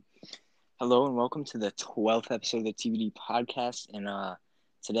Hello and welcome to the 12th episode of the TBD Podcast. And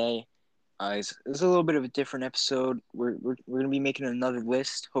today is a little bit of a different episode. We're gonna be making another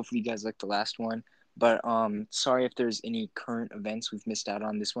list. Hopefully, you guys like the last one. But sorry if there's any current events we've missed out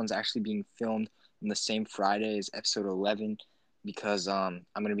on. This one's actually being filmed on the same Friday as episode 11 because I'm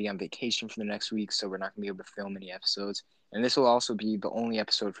gonna be on vacation for the next week, so we're not gonna be able to film any episodes. And this will also be the only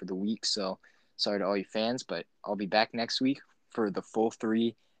episode for the week. So sorry to all you fans, but I'll be back next week for the full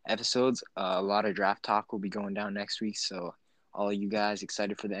three episodes. A lot of draft talk will be going down next week, so all of you guys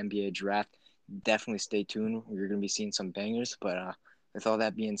excited for the NBA draft, definitely stay tuned. We're going to be seeing some bangers, but with all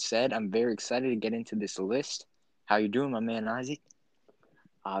that being said, I'm very excited to get into this list. How you doing, my man Isaac?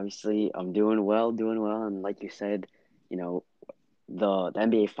 Obviously, I'm doing well, and like you said, you know, the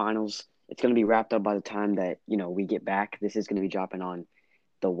NBA Finals, it's going to be wrapped up by the time that, we get back. This is going to be dropping on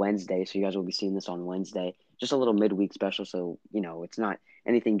the Wednesday, so you guys will be seeing this on Wednesday. Just a little midweek special, so, it's not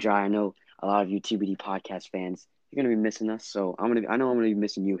anything dry. I know a lot of you TBD podcast fans, you're going to be missing us, so I know I'm going to be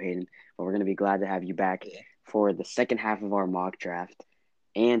missing you, Hayden, but we're going to be glad to have you back Yeah, for the second half of our mock draft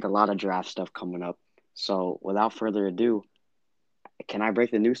and a lot of draft stuff coming up. So, without further ado, can I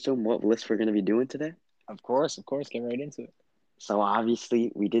break the news to them what list we're going to be doing today? of course, get right into it. So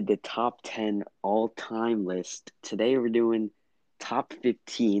obviously we did the top 10 all-time list. Today we're doing top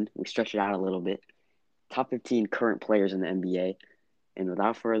 15. We stretched it out a little bit. Top 15 current players in the NBA. And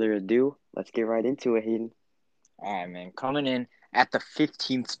without further ado, let's get right into it, Hayden. All right, man. Coming in at the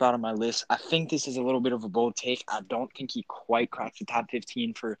 15th spot on my list. I think this is a little bit of a bold take. I don't think he quite cracks the top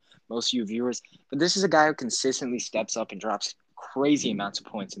 15 for most of you viewers, but this is a guy who consistently steps up and drops crazy amounts of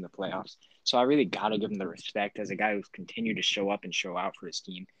points in the playoffs. So I really got to give him the respect as a guy who's continued to show up and show out for his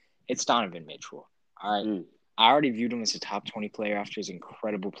team. It's Donovan Mitchell. All right. Mm, I already viewed him as a top 20 player after his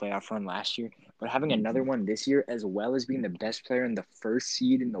incredible playoff run last year, but having another one this year, as well as being the best player in the first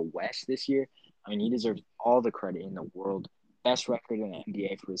seed in the West this year, I mean, he deserves all the credit in the world. Best record in the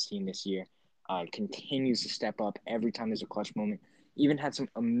NBA for his team this year. Continues to step up every time there's a clutch moment. Even had some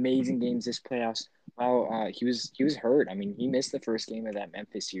amazing games this playoffs. While he was hurt. I mean, he missed the first game of that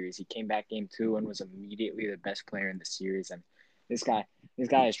Memphis series. He came back game two and was immediately the best player in the series. And this guy, this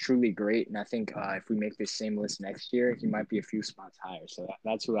guy is truly great. And I think if we make this same list next year, he might be a few spots higher. So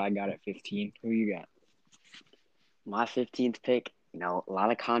that's who I got at 15. Who you got? my 15th pick, a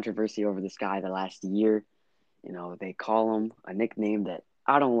lot of controversy over this guy the last year. They call him a nickname that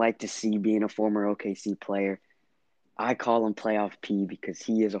I don't like to see being a former OKC player. I call him Playoff P because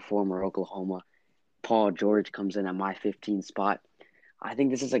he is a former Oklahoma. Paul George comes in at my 15th spot. I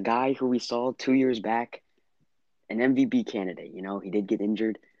think this is a guy who we saw 2 years back, an MVP candidate. He did get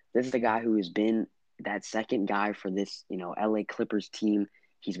injured. This is a guy who has been that second guy for this, LA Clippers team.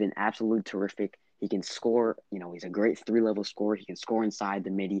 He's been absolutely terrific. He can score. He's a great three-level scorer. He can score inside the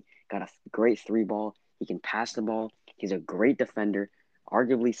midi. Got a great three ball. He can pass the ball. He's a great defender.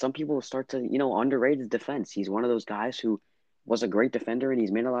 Arguably, some people start to, underrate his defense. He's one of those guys who was a great defender, and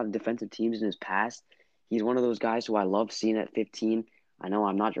he's made a lot of defensive teams in his past. He's one of those guys who I love seeing at 15. I know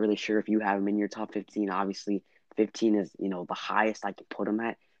I'm not really sure if you have him in your top 15. Obviously, 15 is, the highest I can put him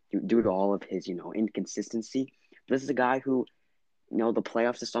at due to all of his, inconsistency. But this is a guy who, the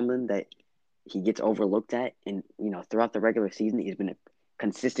playoffs is something that he gets overlooked at. And, throughout the regular season, he's been a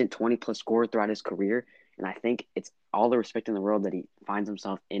consistent 20 plus scorer throughout his career. And I think it's all the respect in the world that he finds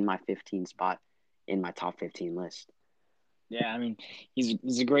himself in my 15 spot in my top 15 list. Yeah, I mean,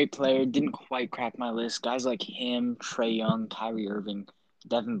 he's a great player. Didn't quite crack my list. Guys like him, Trey Young, Kyrie Irving,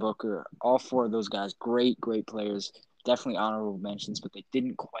 Devin Booker, all four of those guys, great players. Definitely honorable mentions, but they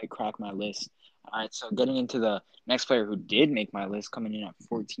didn't quite crack my list. All right, so getting into the next player who did make my list, coming in at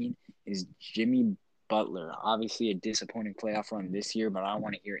 14, is Jimmy Butler. Obviously, a disappointing playoff run this year, but I don't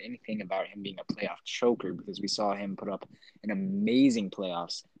want to hear anything about him being a playoff choker because we saw him put up an amazing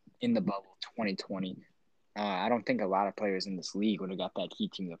playoffs in the bubble 2020. I don't think a lot of players in this league would have got that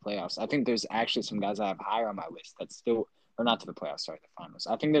Heat team to the playoffs. I think there's actually some guys I have higher on my list that still, or not to the playoffs, sorry, the finals.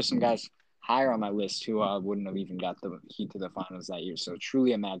 I think there's some guys higher on my list who wouldn't have even got the Heat to the finals that year. So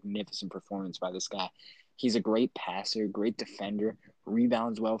truly a magnificent performance by this guy. He's a great passer, great defender,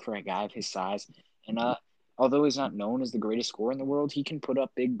 rebounds well for a guy of his size, and although he's not known as the greatest scorer in the world, he can put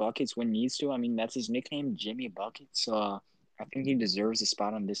up big buckets when needs to. I mean, that's his nickname, Jimmy Buckets. So I think he deserves a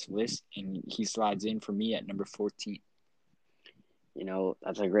spot on this list, and he slides in for me at number 14.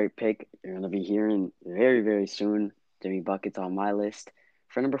 That's a great pick. You're going to be hearing very, very soon Jimmy Buckets on my list.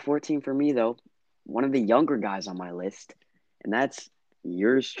 For number 14 for me, though, one of the younger guys on my list, and that's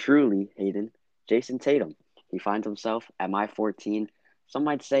yours truly, Hayden, Jason Tatum. He finds himself at my 14. Some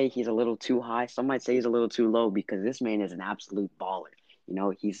might say he's a little too high. Some might say he's a little too low because this man is an absolute baller.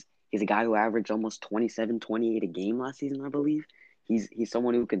 He's He's a guy who averaged almost 27, 28 a game last season, I believe. He's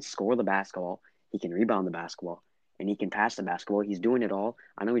someone who can score the basketball, he can rebound the basketball, and he can pass the basketball. He's doing it all.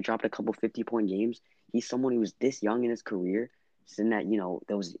 I know he dropped a couple 50-point games. He's someone who was this young in his career, sitting at,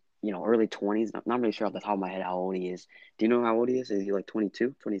 those, early 20s. Not really sure off the top of my head how old he is. Do you know how old he is? Is he like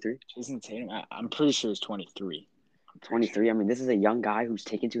 22, 23? Jason Tatum, I'm pretty sure he's 23. I'm pretty sure. 23. I mean, this is a young guy who's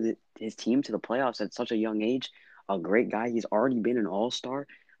taken his team to the playoffs at such a young age. A great guy. He's already been an all-star.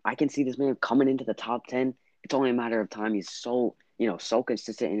 I can see this man coming into the top 10. It's only a matter of time. He's so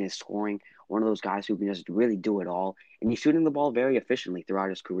consistent in his scoring. One of those guys who can just really do it all. And he's shooting the ball very efficiently throughout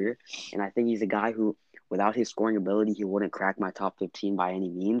his career. And I think he's a guy who, without his scoring ability, he wouldn't crack my top 15 by any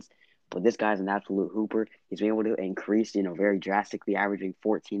means. But this guy's an absolute hooper. He's been able to increase, very drastically, averaging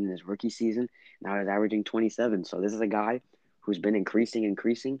 14 in his rookie season. Now he's averaging 27. So this is a guy who's been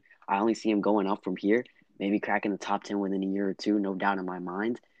increasing. I only see him going up from here, maybe cracking the top 10 within a year or two, no doubt in my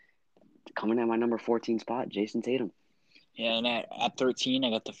mind. Coming at my number 14 spot, Jason Tatum. Yeah, and at 13, I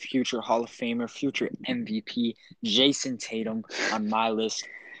got the future Hall of Famer, future MVP, Jason Tatum on my list.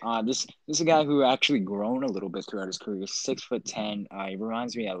 This is a guy who actually grown a little bit throughout his career. 6'10". He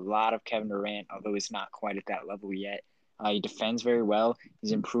reminds me a lot of Kevin Durant, although he's not quite at that level yet. He defends very well.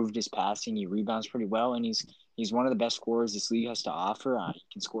 He's improved his passing. He rebounds pretty well, and he's one of the best scorers this league has to offer. He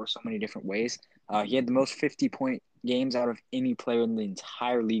can score so many different ways. He had the most 50-point games out of any player in the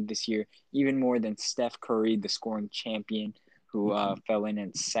entire league this year, even more than Steph Curry, the scoring champion, who fell in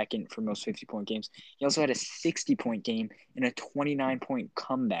at second for most 50-point games. He also had a 60-point game and a 29-point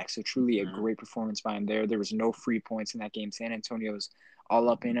comeback, so truly a great performance by him there. There was no free points in that game. San Antonio was all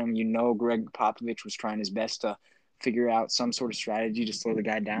up in him. Greg Popovich was trying his best to figure out some sort of strategy to slow the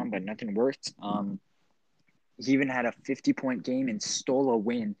guy down, but nothing worked. He even had a 50-point game and stole a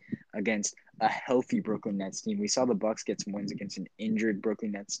win against a healthy Brooklyn Nets team. We saw the Bucks get some wins against an injured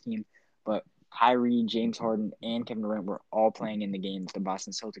Brooklyn Nets team, but Kyrie, James Harden, and Kevin Durant were all playing in the games. The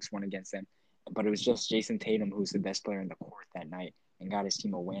Boston Celtics won against them, but it was just Jason Tatum who was the best player in the court that night and got his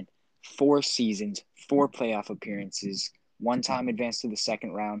team a win. 4 seasons, 4 playoff appearances, 1 time advanced to the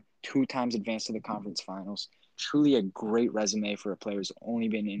second round, 2 times advanced to the conference finals. Truly a great resume for a player who's only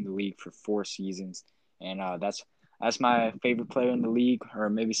been in the league for 4 seasons. And that's my favorite player in the league, or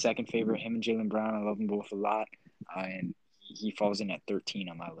maybe second favorite. Him and Jaylen Brown, I love them both a lot. And he falls in at 13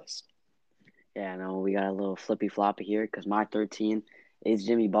 on my list. Yeah, no, we got a little flippy floppy here because my 13 is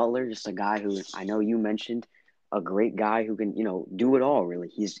Jimmy Butler, just a guy who I know you mentioned, a great guy who can, do it all. Really,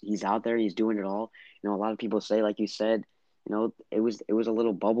 he's out there, he's doing it all. A lot of people say, like you said, it was a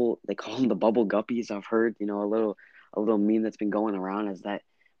little bubble. They call them the bubble guppies. I've heard, a little meme that's been going around is that,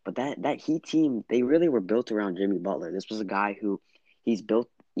 but that Heat team, they really were built around Jimmy Butler. This was a guy who he's built,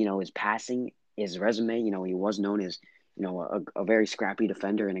 his passing, his resume. He was known as a very scrappy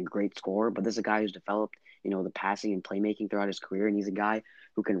defender and a great scorer. But this is a guy who's developed, the passing and playmaking throughout his career. And he's a guy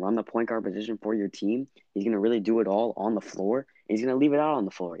who can run the point guard position for your team. He's going to really do it all on the floor. And he's going to leave it out on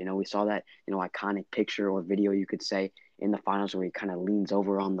the floor. We saw that, iconic picture or video, you could say, in the finals where he kind of leans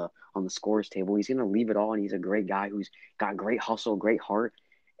over on the scorers table. He's going to leave it all. And he's a great guy who's got great hustle, great heart.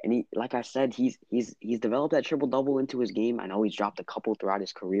 And he, like I said, he's developed that triple double into his game. I know he's dropped a couple throughout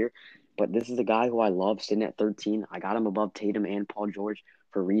his career, but this is a guy who I love sitting at 13. I got him above Tatum and Paul George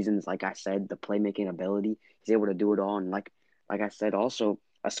for reasons like I said, the playmaking ability. He's able to do it all, and like I said, also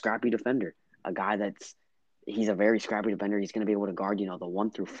a scrappy defender, a guy he's a very scrappy defender. He's going to be able to guard the 1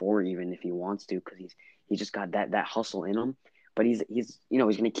 through 4 even if he wants to because he's just got that hustle in him. But he's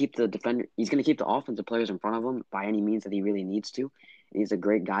going to keep the defender. He's going to keep the offensive players in front of him by any means that he really needs to. He's a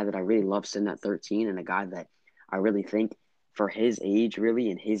great guy that I really love sitting at 13 and a guy that I really think for his age, really,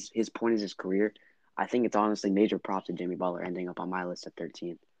 and his point in his career, I think it's honestly major props to Jimmy Butler ending up on my list at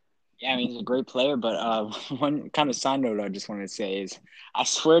 13. Yeah, I mean, he's a great player, but one kind of side note I just wanted to say is I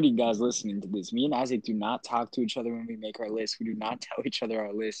swear to you guys listening to this, me and Isaac do not talk to each other when we make our lists. We do not tell each other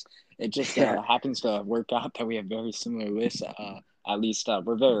our lists. It just happens to work out that we have very similar lists. At least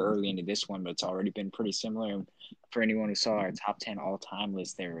we're very early into this one, but it's already been pretty similar. And for anyone who saw our top 10 all-time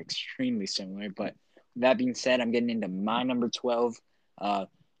list, they're extremely similar. But that being said, I'm getting into my number 12.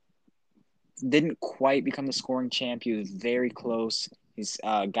 Didn't quite become the scoring champ. He was very close. He's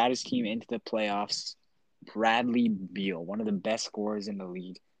got his team into the playoffs. Bradley Beal, one of the best scorers in the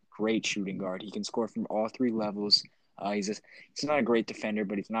league. Great shooting guard. He can score from all 3 levels. He's not a great defender,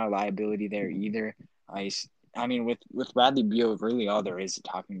 but he's not a liability there either. With Bradley Beal, really all there is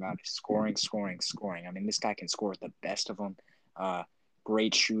talking about is scoring. I mean, this guy can score with the best of them.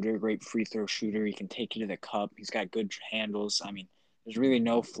 Great shooter, great free throw shooter. He can take you to the cup. He's got good handles. I mean, there's really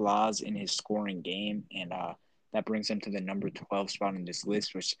no flaws in his scoring game, and that brings him to the number 12 spot in this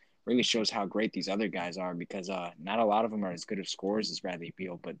list, which really shows how great these other guys are because not a lot of them are as good of scorers as Bradley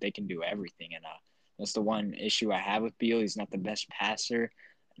Beal, but they can do everything. And that's the one issue I have with Beal. He's not the best passer,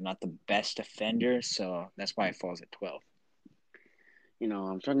 not the best defender, so that's why it falls at 12.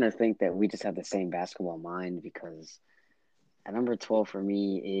 I'm starting to think that we just have the same basketball mind because at number 12 for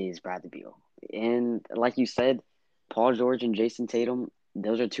me is Bradley Beal. And like you said, Paul George and Jason Tatum,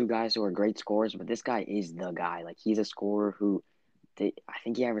 those are two guys who are great scorers, but this guy is the guy. Like, he's a scorer who I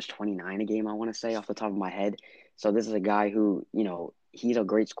think he averaged 29 a game, I want to say, off the top of my head. So this is a guy who, he's a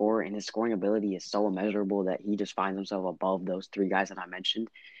great scorer, and his scoring ability is so immeasurable that he just finds himself above those three guys that I mentioned.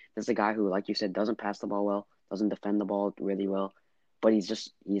 This is a guy who, like you said, doesn't pass the ball well, doesn't defend the ball really well, but he's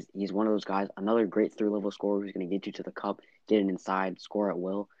one of those guys, another great through-level scorer who's going to get you to the cup, get it inside, score at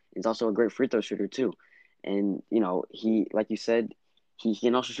will. He's also a great free throw shooter too. And, he, like you said, he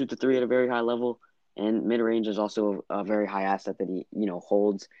can also shoot the three at a very high level. And mid range is also a very high asset that he,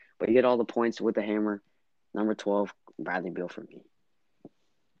 holds. But you get all the points with the hammer. Number 12, Bradley Beal for me.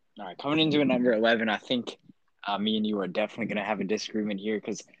 All right, coming into a number 11, I think me and you are definitely going to have a disagreement here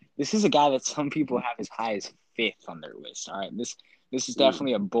because this is a guy that some people have as high as fifth on their list. All right, this is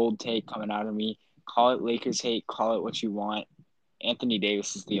definitely a bold take coming out of me. Call it Lakers hate, call it what you want. Anthony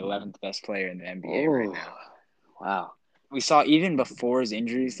Davis is the 11th best player in the NBA right now. Wow. We saw even before his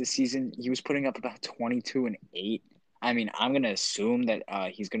injuries this season, he was putting up about 22 and 8. I mean, I'm going to assume that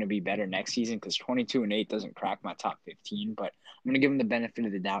he's going to be better next season because 22 and 8 doesn't crack my top 15, but I'm going to give him the benefit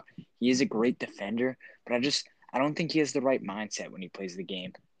of the doubt. He is a great defender, but I don't think he has the right mindset when he plays the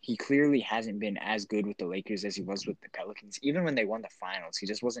game. He clearly hasn't been as good with the Lakers as he was with the Pelicans. Even when they won the finals, he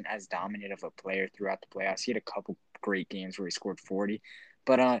just wasn't as dominant of a player throughout the playoffs. He had a couple great games where he scored 40,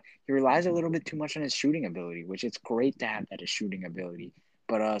 but he relies a little bit too much on his shooting ability, which it's great to have that as shooting ability.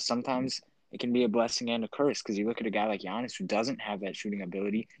 But sometimes it can be a blessing and a curse because you look at a guy like Giannis who doesn't have that shooting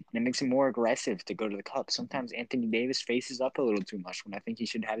ability, and it makes him more aggressive to go to the cup. Sometimes Anthony Davis faces up a little too much when I think he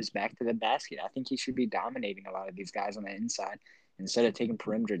should have his back to the basket. I think he should be dominating a lot of these guys on the inside instead of taking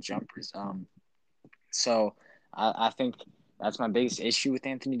perimeter jumpers. So I think that's my biggest issue with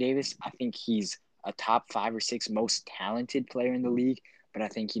Anthony Davis. I think he's a top 5 or 6 most talented player in the league, but I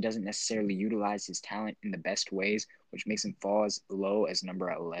think he doesn't necessarily utilize his talent in the best ways, which makes him fall as low as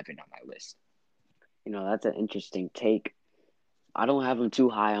number 11 on my list. That's an interesting take. I don't have him too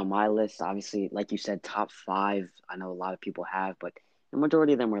high on my list. Obviously, like you said, top 5. I know a lot of people have, but the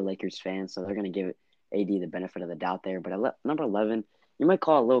majority of them are Lakers fans, so they're going to give AD the benefit of the doubt there. But number 11, you might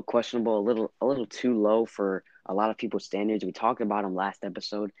call it a little questionable, a little too low for a lot of people's standards. We talked about him last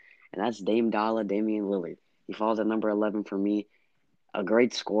episode, and that's Damian Lillard. He falls at number 11 for me. A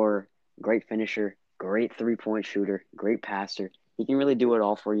great scorer, great finisher, great three-point shooter, great passer. He can really do it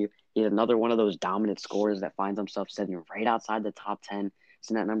all for you. He's another one of those dominant scorers that finds himself sitting right outside the top 10.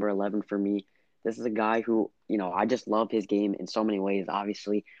 It's at number 11 for me. This is a guy who, I just love his game in so many ways.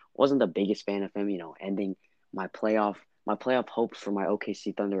 Obviously, wasn't the biggest fan of him, ending my playoff hopes for my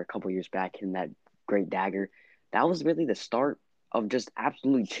OKC Thunder a couple years back in that great dagger. That was really the start of just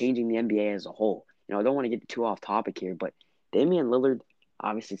absolutely changing the NBA as a whole. I don't want to get too off topic here, but Damian Lillard,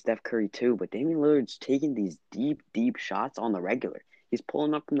 obviously Steph Curry too, but Damian Lillard's taking these deep, deep shots on the regular. He's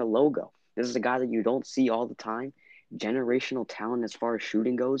pulling up from the logo. This is a guy that you don't see all the time. Generational talent as far as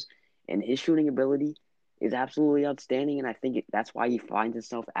shooting goes, and his shooting ability is absolutely outstanding. And I think that's why he finds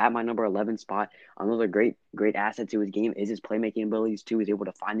himself at my number 11 spot. Another great, great asset to his game is his playmaking abilities too. He's able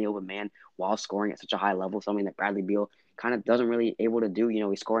to find the open man while scoring at such a high level, something that Bradley Beal kind of doesn't really able to do.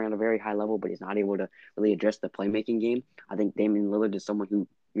 He's scoring at a very high level, but he's not able to really address the playmaking game. I think Damian Lillard is someone who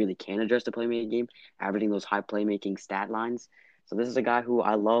really can address the playmaking game, averaging those high playmaking stat lines. So this is a guy who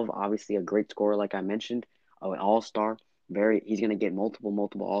I love. Obviously, a great scorer, like I mentioned, an all-star. He's going to get multiple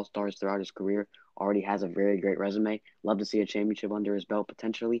all-stars throughout his career. Already has a very great resume. Love to see a championship under his belt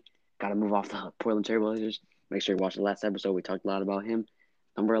potentially. Got to move off the Portland Trail Blazers. Make sure you watch the last episode. We talked a lot about him.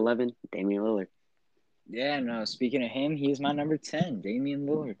 Number 11, Damian Lillard. Yeah, no, speaking of him, he is my number 10, Damian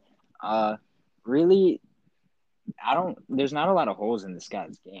Lillard. Really, there's not a lot of holes in this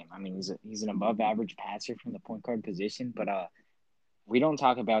guy's game. I mean, he's an above average passer from the point guard position, but we don't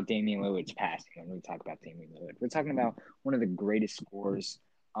talk about Damian Lillard's passing when we talk about Damian Lillard. We're talking about one of the greatest scorers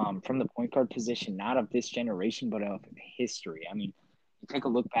from the point guard position, not of this generation, but of history. I mean, you take a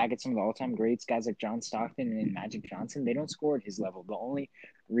look back at some of the all-time greats, guys like John Stockton and Magic Johnson, they don't score at his level. The only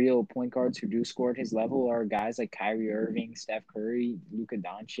real point guards who do score at his level are guys like Kyrie Irving, Steph Curry, Luka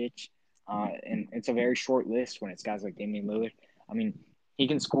Doncic, and it's a very short list when it's guys like Damian Lillard. I mean, he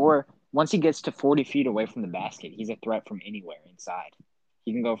can score once he gets to 40 feet away from the basket. He's a threat from anywhere inside.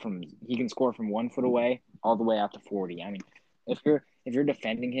 He can score from 1 foot away all the way out to 40. I mean, if if you're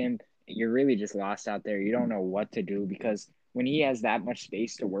defending him, you're really just lost out there. You don't know what to do because when he has that much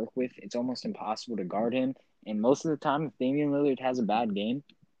space to work with, it's almost impossible to guard him. And most of the time, if Damian Lillard has a bad game,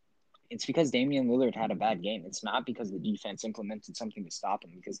 it's because Damian Lillard had a bad game. It's not because the defense implemented something to stop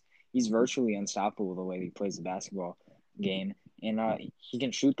him because he's virtually unstoppable the way he plays the basketball game. And he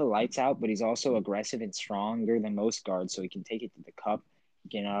can shoot the lights out, but he's also aggressive and stronger than most guards, so he can take it to the cup. He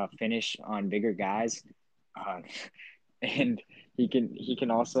can finish on bigger guys, uh, and he can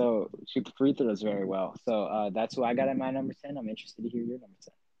also shoot the free throws very well. So that's who I got at my number 10. I'm interested to hear your number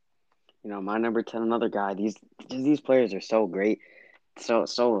 10. My number 10, another guy. These players are so great,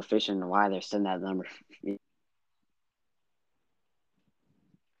 so efficient. Why they're sitting that number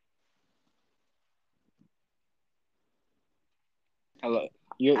Hello,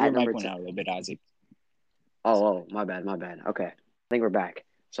 your at mic number went 10. out a little bit, Isaac. My bad, my bad. Okay, I think we're back.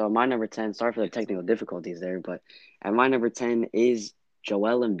 So my number 10. Sorry for the Yes. technical difficulties there, but at my number 10 is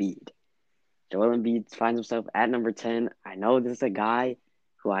Joel Embiid. Joel Embiid finds himself at number 10. I know this is a guy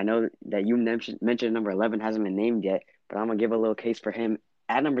who I know that you mentioned number 11 hasn't been named yet, but I'm going to give a little case for him.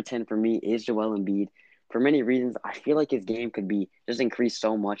 At number 10 for me is Joel Embiid. For many reasons, I feel like his game could be just increased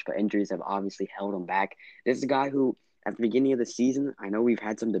so much, but injuries have obviously held him back. This is a guy who, at the beginning of the season, I know we've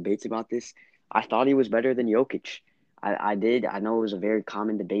had some debates about this. I thought he was better than Jokic. I did. I know it was a very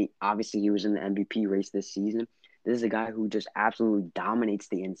common debate. Obviously, he was in the MVP race this season. This is a guy who just absolutely dominates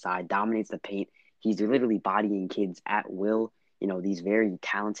the inside, dominates the paint. He's literally bodying kids at will, these very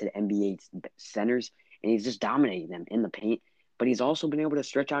talented NBA centers, and he's just dominating them in the paint. But he's also been able to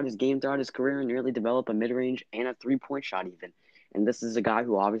stretch out his game throughout his career and really develop a mid range and a 3-point shot, even. And this is a guy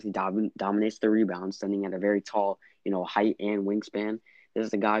who obviously dominates the rebounds, standing at a very tall, height and wingspan. This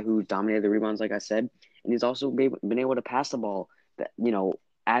is a guy who's dominated the rebounds, like I said, and he's also been able to pass the ball. That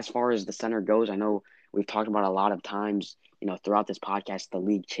as far as the center goes, I know we've talked about a lot of times, throughout this podcast, the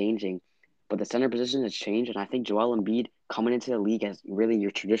league changing, but the center position has changed, and I think Joel Embiid coming into the league as really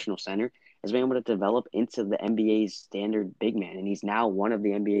your traditional center has been able to develop into the NBA's standard big man, and he's now one of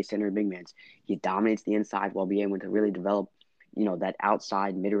the NBA standard big men. He dominates the inside while being able to really develop, that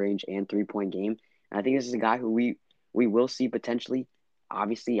outside, mid range, and 3-point game. And I think this is a guy who we will see potentially.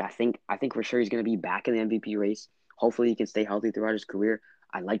 Obviously, I think for sure he's going to be back in the MVP race. Hopefully, he can stay healthy throughout his career.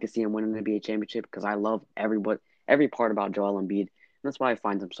 I'd like to see him win an NBA championship because I love every part about Joel Embiid. And that's why he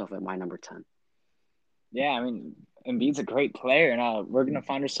finds himself at my number 10. Yeah, I mean, Embiid's a great player, and we're gonna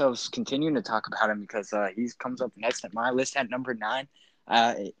find ourselves continuing to talk about him because he comes up next at my list at number 9.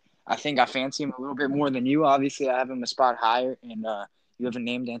 Uh, I think I fancy him a little bit more than you. Obviously, I have him a spot higher, and you haven't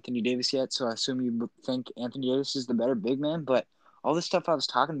named Anthony Davis yet, so I assume you think Anthony Davis is the better big man. But all the stuff I was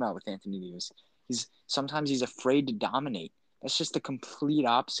talking about with Anthony Davis, he's afraid to dominate. That's just the complete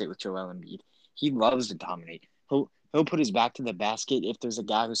opposite with Joel Embiid. He loves to dominate. He'll put his back to the basket if there's a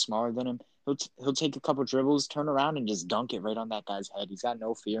guy who's smaller than him. He'll take a couple dribbles, turn around, and just dunk it right on that guy's head. He's got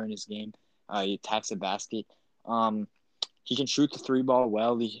no fear in his game. He attacks the basket. Um, he can shoot the three ball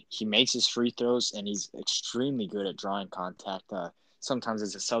well. He makes his free throws, and he's extremely good at drawing contact. Sometimes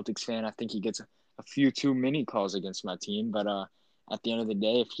as a Celtics fan, I think he gets a few too many calls against my team. But at the end of the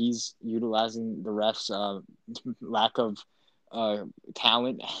day, if he's utilizing the refs' lack of uh,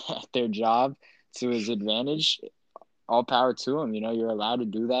 talent at their job to his advantage, all power to him. You're allowed to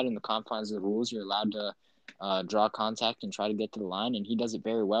do that in the confines of the rules. You're allowed to draw contact and try to get to the line, and he does it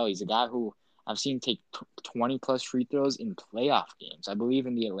very well. He's a guy who I've seen take 20 plus free throws in playoff games. I believe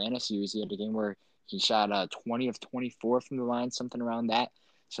in the Atlanta series, he had a game where he shot 20 of 24 from the line, something around that.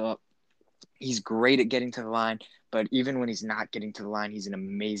 So he's great at getting to the line, but even when he's not getting to the line, he's an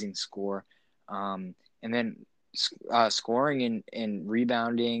amazing scorer. And then scoring and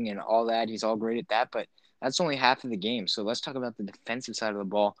rebounding and all that, he's all great at that, but that's only half of the game. So let's talk about the defensive side of the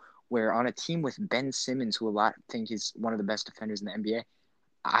ball, where on a team with Ben Simmons, who a lot think is one of the best defenders in the NBA,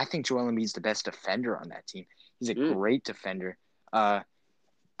 I think Joel Embiid's the best defender on that team. He's a Mm. great defender.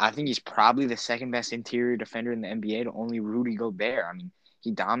 I think he's probably the second best interior defender in the NBA to only Rudy Gobert. I mean,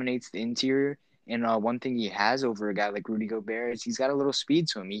 he dominates the interior. And one thing he has over a guy like Rudy Gobert is he's got a little speed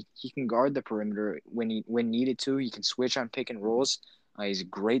to him. He can guard the perimeter when needed to. He can switch on pick and rolls. He's a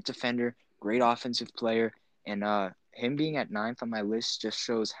great defender, great offensive player. And him being at ninth on my list just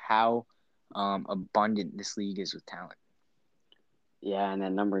shows how abundant this league is with talent. Yeah, and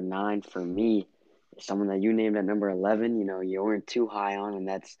then number 9 for me is someone that you named at number 11. You weren't too high on, and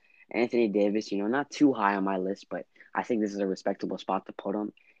that's Anthony Davis. Not too high on my list, but I think this is a respectable spot to put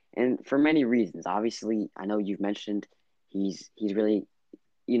him. And for many reasons. Obviously, I know you've mentioned he's really,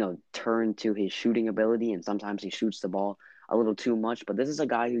 turned to his shooting ability, and sometimes he shoots the ball a little too much. But this is a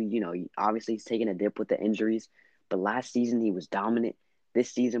guy who, obviously he's taken a dip with the injuries, but last season he was dominant.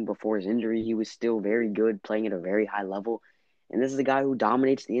 This season before his injury, he was still very good, playing at a very high level. And this is a guy who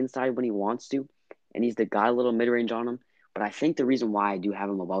dominates the inside when he wants to, and he's got a little mid range on him. But I think the reason why I do have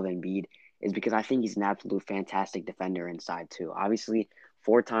him above Embiid is because I think he's an absolute fantastic defender inside too. Obviously,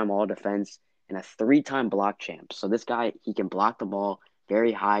 4-time All Defense and a 3-time block champ. So this guy, he can block the ball,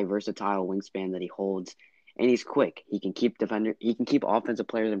 very high, versatile wingspan that he holds, and he's quick. He can keep offensive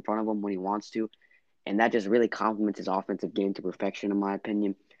players in front of him when he wants to, and that just really complements his offensive game to perfection, in my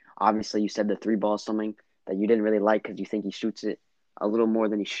opinion. Obviously, you said the three ball is something that you didn't really like because you think he shoots it a little more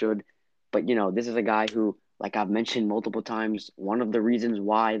than he should. But, this is a guy who, like I've mentioned multiple times, one of the reasons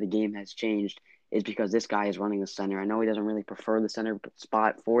why the game has changed is because this guy is running the center. I know he doesn't really prefer the center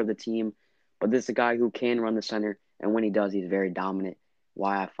spot for the team, but this is a guy who can run the center, and when he does, he's very dominant.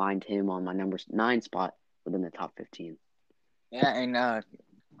 Why I find him on my number 9 spot within the top 15. Yeah, and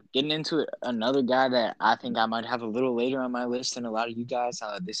getting into it, another guy that I think I might have a little later on my list than a lot of you guys.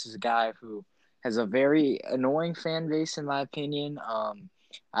 This is a guy who has a very annoying fan base, in my opinion.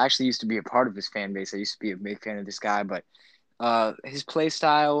 I actually used to be a part of his fan base. I used to be a big fan of this guy, but his play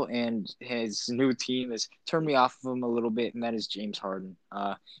style and his new team has turned me off of him a little bit, and that is James Harden.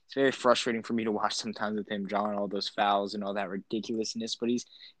 It's very frustrating for me to watch sometimes with him drawing all those fouls and all that ridiculousness, but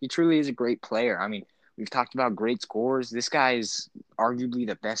he truly is a great player. I mean, we've talked about great scorers. This guy is arguably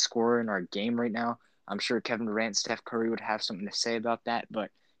the best scorer in our game right now. I'm sure Kevin Durant, Steph Curry would have something to say about that, but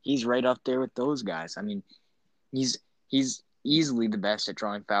he's right up there with those guys. I mean, he's easily the best at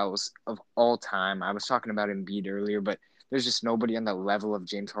drawing fouls of all time. I was talking about Embiid earlier, but there's just nobody on the level of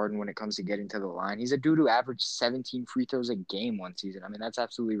James Harden when it comes to getting to the line. He's a dude who averaged 17 free throws a game one season. I mean, that's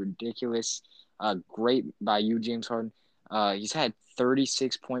absolutely ridiculous. Great by you, James Harden. He's had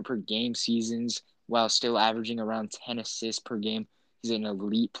 36 point per game seasons while still averaging around 10 assists per game. He's an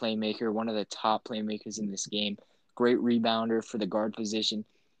elite playmaker, one of the top playmakers in this game. Great rebounder for the guard position.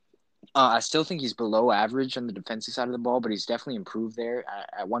 I still think he's below average on the defensive side of the ball, but he's definitely improved there.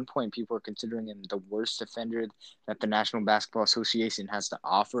 At one point, people were considering him the worst defender that the National Basketball Association has to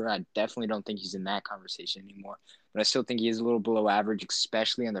offer. I definitely don't think he's in that conversation anymore, but I still think he is a little below average,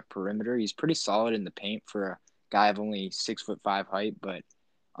 especially on the perimeter. He's pretty solid in the paint for a guy of only 6'5" height, but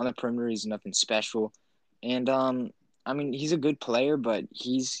on the perimeter, he's nothing special. And I mean, he's a good player, but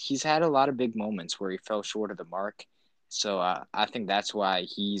he's had a lot of big moments where he fell short of the mark. So I think that's why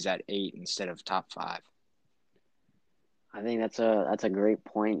he's at 8 instead of top 5. I think that's a great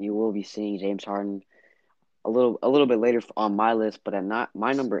point. You will be seeing James Harden a little bit later on my list, but at not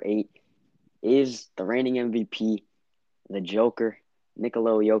my number 8 is the reigning MVP, the Joker,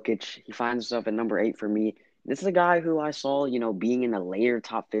 Nikola Jokic. He finds himself at number 8 for me. This is a guy who I saw, being in the later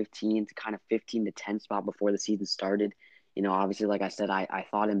top 15 to kind of 15 to 10 spot before the season started. Obviously, like I said, I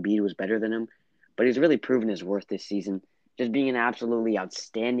thought Embiid was better than him, but he's really proven his worth this season. Just being an absolutely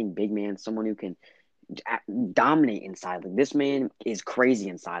outstanding big man, someone who can dominate inside. Like, this man is crazy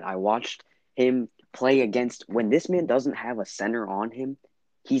inside. I watched him play against when this man doesn't have a center on him,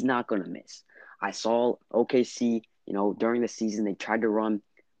 he's not going to miss. I saw OKC, during the season, they tried to run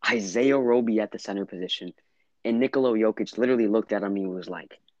Isaiah Roby at the center position, and Nikola Jokic literally looked at him and was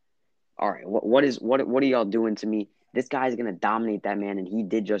like, all right, what are y'all doing to me? This guy's gonna dominate that man, and he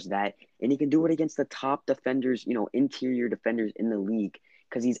did just that. And he can do it against the top defenders, interior defenders in the league,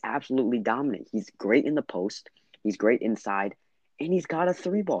 because he's absolutely dominant. He's great in the post, he's great inside, and he's got a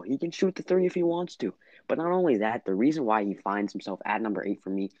three ball. He can shoot the three if he wants to. But not only that, the reason why he finds himself at number 8 for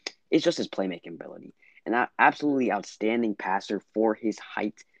me is just his playmaking ability. An absolutely outstanding passer for his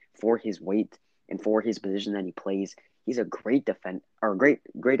height, for his weight, and for his position that he plays. He's a great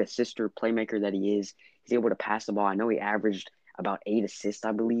great assister, playmaker that he is. He's able to pass the ball. I know he averaged about 8 assists,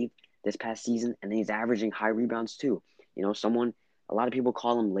 I believe, this past season, and then he's averaging high rebounds too. A lot of people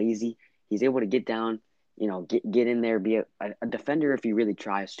call him lazy. He's able to get down, get in there, be a defender if he really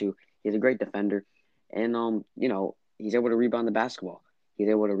tries to. He's a great defender, and he's able to rebound the basketball. He's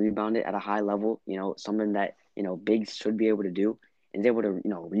able to rebound it at a high level. Something that bigs should be able to do, and he's able to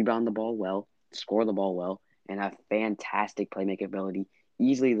rebound the ball well, score the ball well, and have fantastic playmaking ability.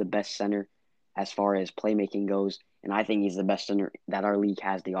 Easily the best center as far as playmaking goes, and I think he's the best center that our league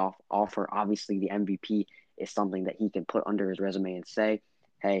has to offer. Obviously, the MVP is something that he can put under his resume and say,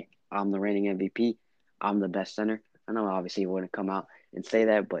 hey, I'm the reigning MVP. I'm the best center. I know obviously he wouldn't come out and say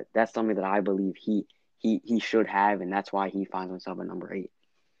that, but that's something that I believe he should have, and that's why he finds himself at number 8.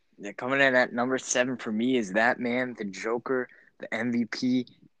 Yeah, coming in at number 7 for me is that man, the Joker, the MVP,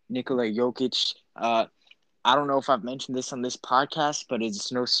 Nikola Jokic. I don't know if I've mentioned this on this podcast, but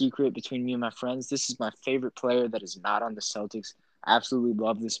it's no secret between me and my friends. This is my favorite player that is not on the Celtics. I absolutely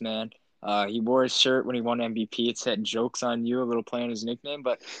love this man. He wore his shirt when he won MVP. It said "Jokes on You," a little play on his nickname.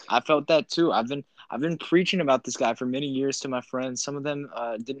 But I felt that too. I've been preaching about this guy for many years to my friends. Some of them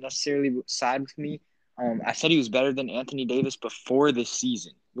didn't necessarily side with me. I said he was better than Anthony Davis before this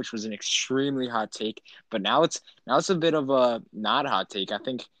season, which was an extremely hot take. But now it's a bit of a not hot take. I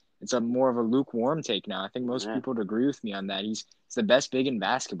think it's a more of a lukewarm take now. I think most Yeah. people would agree with me on that. He's the best big in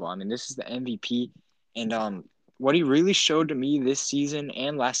basketball. I mean, this is the MVP, and what he really showed to me this season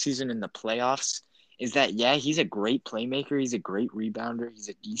and last season in the playoffs is that, yeah, he's a great playmaker. He's a great rebounder. He's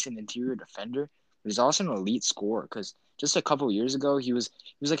a decent interior defender, but he's also an elite scorer. Because just a couple of years ago, he was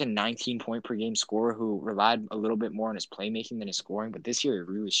like a 19 point per game scorer who relied a little bit more on his playmaking than his scoring. But this year, he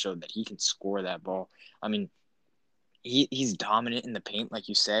really showed that he can score that ball. I mean, he's dominant in the paint, like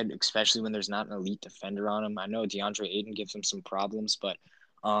you said, especially when there's not an elite defender on him. I know DeAndre Ayton gives him some problems, but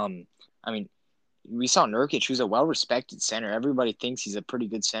I mean, we saw Nurkic, who's a well-respected center. Everybody thinks he's a pretty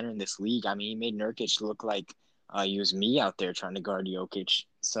good center in this league. I mean, he made Nurkic look like he was me out there trying to guard Jokic.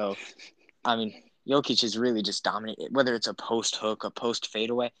 So, I mean, Jokic is really just dominant, whether it's a post hook, a post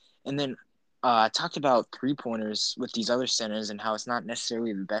fadeaway. And then I talked about three-pointers with these other centers and how it's not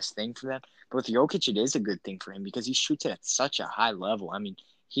necessarily the best thing for them. But with Jokic, it is a good thing for him because he shoots it at such a high level. I mean,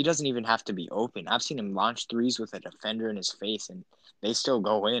 he doesn't even have to be open. I've seen him launch threes with a defender in his face, and they still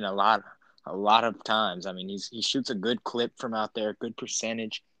go in a lot of times. I mean, he shoots a good clip from out there, good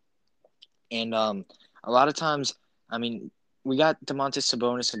percentage, and a lot of times, I mean, we got Domantas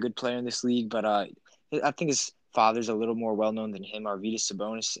Sabonis, a good player in this league, but I think his father's a little more well known than him, Arvydas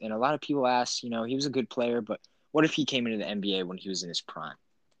Sabonis, and a lot of people ask, he was a good player, but what if he came into the NBA when he was in his prime?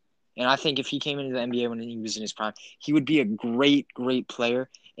 And I think if he came into the NBA when he was in his prime, he would be a great, great player.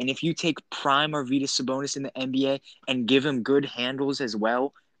 And if you take prime Arvydas Sabonis in the NBA and give him good handles as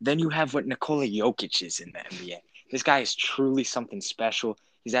well, then you have what Nikola Jokic is in the NBA. This guy is truly something special.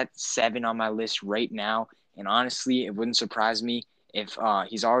 He's at 7 on my list right now. And honestly, it wouldn't surprise me if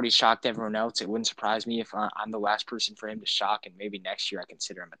he's already shocked everyone else. It wouldn't surprise me if I'm the last person for him to shock. And maybe next year I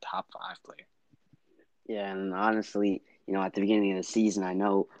consider him a top 5 player. Yeah, and honestly, at the beginning of the season, I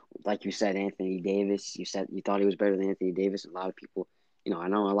know, like you said, Anthony Davis. You said you thought he was better than Anthony Davis. A lot of people, I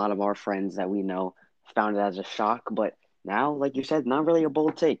know a lot of our friends that we know found it as a shock, but now, like you said, not really a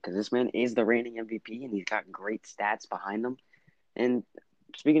bold take because this man is the reigning MVP and he's got great stats behind him. And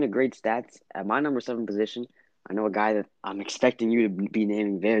speaking of great stats, at my number 7 position, I know a guy that I'm expecting you to be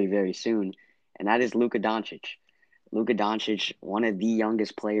naming very, very soon, and that is Luka Doncic. Luka Doncic, one of the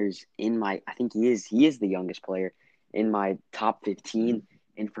youngest players in my, I think he is the youngest player in my top 15,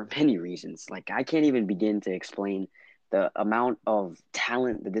 and for many reasons. Like, I can't even begin to explain the amount of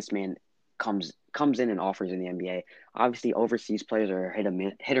talent that this man comes in and offers in the NBA. Obviously, overseas players are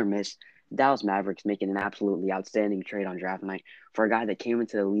hit or miss. Dallas Mavericks making an absolutely outstanding trade on draft night for a guy that came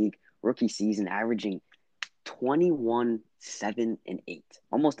into the league rookie season averaging 21, 7, and 8,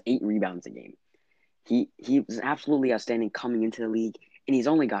 almost 8 rebounds a game. He was absolutely outstanding coming into the league, and he's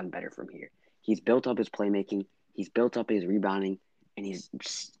only gotten better from here. He's built up his playmaking, he's built up his rebounding, and he's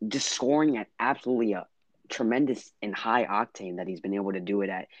just scoring at absolutely a tremendous and high octane that he's been able to do it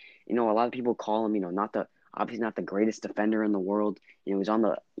at. A lot of people call him, obviously not the greatest defender in the world. He's on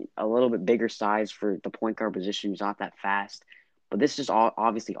a little bit bigger size for the point guard position. He's not that fast. But this just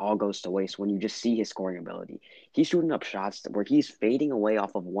obviously all goes to waste when you just see his scoring ability. He's shooting up shots where he's fading away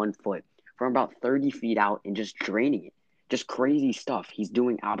off of 1 foot from about 30 feet out and just draining it. Just crazy stuff. He's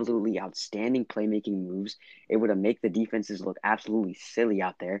doing absolutely outstanding playmaking moves, able to make the defenses look absolutely silly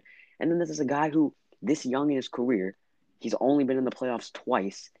out there. And then this is a guy who, this young in his career, he's only been in the playoffs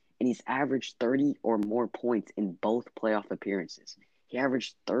twice, and he's averaged 30 or more points in both playoff appearances. He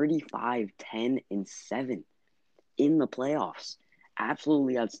averaged 35, 10, and 7 in the playoffs.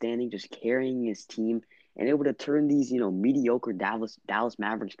 Absolutely outstanding, just carrying his team and able to turn these, mediocre Dallas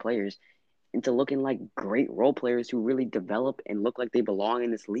Mavericks players into looking like great role players who really develop and look like they belong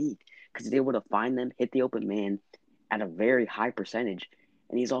in this league because he's able to find them, hit the open man at a very high percentage.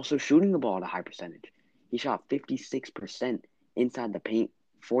 And he's also shooting the ball at a high percentage. He shot 56% inside the paint,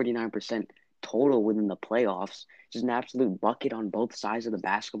 49% total within the playoffs. Just an absolute bucket on both sides of the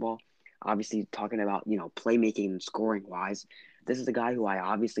basketball. Obviously, talking about, playmaking and scoring wise, this is a guy who I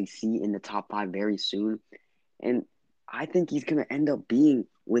obviously see in the top 5 very soon. And I think he's going to end up being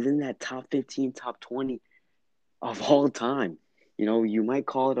within that top 15, top 20 of all time. You might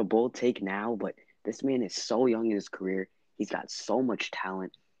call it a bold take now, but this man is so young in his career. He's got so much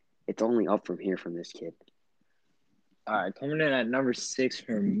talent. It's only up from here from this kid. All right, coming in at number 6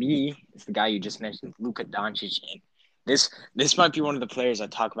 for me is the guy you just mentioned, Luka Doncic. And this might be one of the players I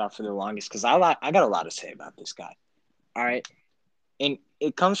talk about for the longest because I got a lot to say about this guy. All right, and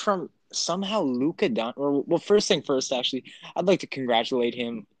it comes from somehow Luka Don. Or well, first thing first, actually, I'd like to congratulate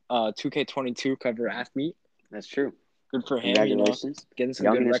him. 2K22 cover athlete. That's true. Good for him. Congratulations. Getting some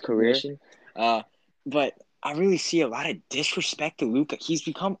Young good in his career. recognition. But I really see a lot of disrespect to Luka. He's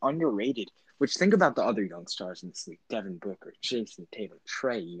become underrated. Which think about the other young stars in this league: Devin Booker, Jason Tatum,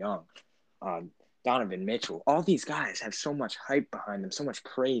 Trae Young, uh, Donovan Mitchell. All these guys have so much hype behind them, so much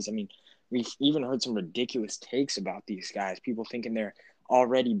praise. I mean, we've even heard some ridiculous takes about these guys. People thinking they're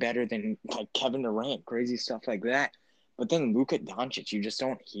already better than like Kevin Durant, crazy stuff like that. But then Luka Doncic, you just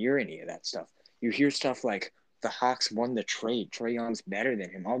don't hear any of that stuff. You hear stuff like the Hawks won the trade. Trae Young's better than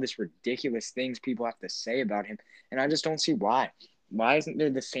him. All this ridiculous things people have to say about him, and I just don't see why. Why isn't there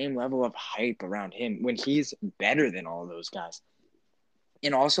the same level of hype around him when he's better than all of those guys?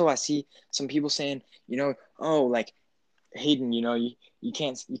 And also, I see some people saying, oh, like Hayden, you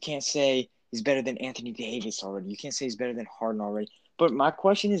can't say he's better than Anthony Davis already. You can't say he's better than Harden already. But my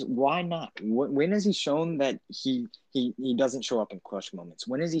question is, why not? When has he shown that he doesn't show up in clutch moments?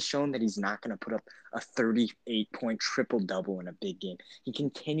 When has he shown that he's not going to put up a 38-point triple-double in a big game? He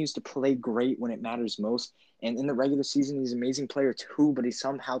continues to play great when it matters most. And in the regular season, he's an amazing player too, but he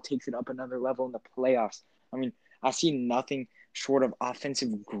somehow takes it up another level in the playoffs. I mean, I see nothing short of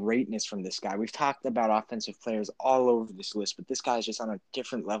offensive greatness from this guy. We've talked about offensive players all over this list, but this guy is just on a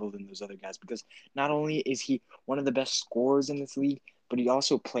different level than those other guys because not only is he one of the best scorers in this league, but he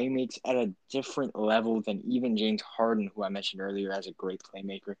also playmakes at a different level than even James Harden, who I mentioned earlier as a great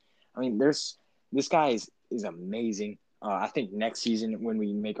playmaker. I mean, this guy is amazing. I think next season when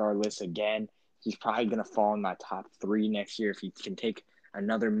we make our list again, he's probably going to fall in my top 3 next year if he can take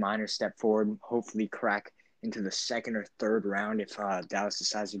another minor step forward, hopefully crack into the second or third round if Dallas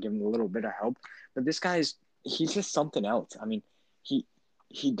decides to give him a little bit of help. But this he's just something else. I mean, he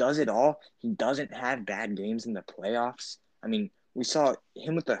he does it all. He doesn't have bad games in the playoffs. I mean, we saw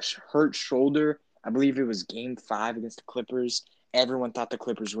him with a hurt shoulder. I believe it was Game 5 against the Clippers. Everyone thought the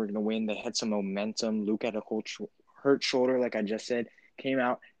Clippers were going to win. They had some momentum. Luke had a hurt shoulder, like I just said. Came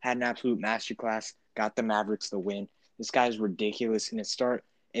out, had an absolute masterclass, got the Mavericks the win. This guy's ridiculous, and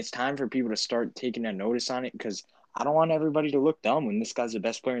it's time for people to start taking a notice on it because I don't want everybody to look dumb when this guy's the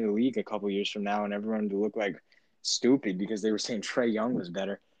best player in the league a couple years from now and everyone to look like stupid because they were saying Trae Young was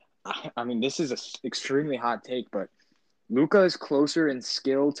better. I mean, this is an extremely hot take, but Luka is closer in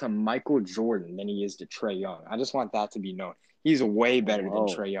skill to Michael Jordan than he is to Trae Young. I just want that to be known. He's way better than Whoa.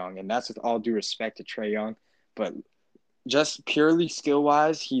 Trae Young, and that's with all due respect to Trae Young. But just purely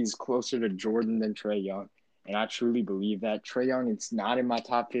skill-wise, he's closer to Jordan than Trae Young. And I truly believe that. Trae Young is not in my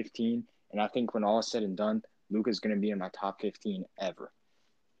top 15, and I think when all is said and done, Luka's going to be in my top 15 ever.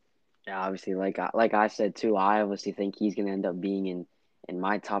 Yeah, obviously, like I said too, I obviously think he's gonna end up being in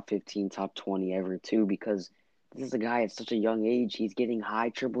my top 15, top 20 ever too, because this is a guy at such a young age. He's getting high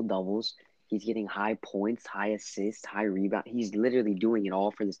triple doubles. He's getting high points, high assists, high rebound. He's literally doing it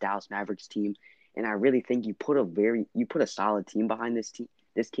all for this Dallas Mavericks team. And I really think you put a solid team behind this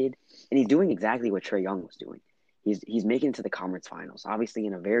kid, and he's doing exactly what Trae Young was doing. He's making it to the conference finals, obviously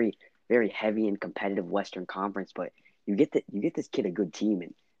in a very, very heavy and competitive Western Conference, but you get this kid a good team,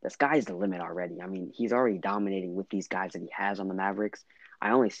 and the sky's the limit already. I mean, he's already dominating with these guys that he has on the Mavericks.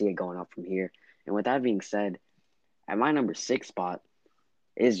 I only see it going up from here. And with that being said, at my number 6 spot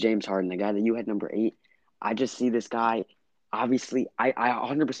is James Harden, the guy that you had number 8. I just see this guy. Obviously, I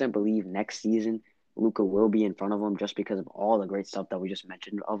 100% believe next season Luka will be in front of him just because of all the great stuff that we just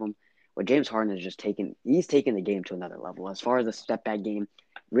mentioned of him. But James Harden is he's taken the game to another level. As far as the step back game,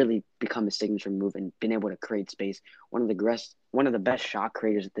 really become his signature move and been able to create space. One of the best shot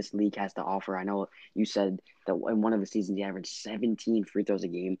creators that this league has to offer. I know you said that in one of the seasons he averaged 17 free throws a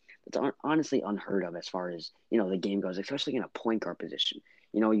game. That's honestly unheard of as far as the game goes, especially in a point guard position.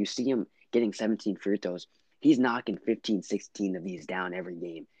 You see him getting 17 free throws. He's knocking 15, 16 of these down every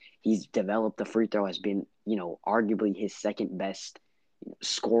game. He's developed the free throw has been, arguably his second best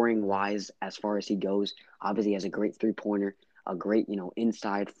scoring wise as far as he goes. Obviously, he has a great 3-pointer, a great,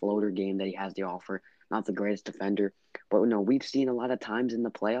 inside floater game that he has to offer. Not the greatest defender, but we've seen a lot of times in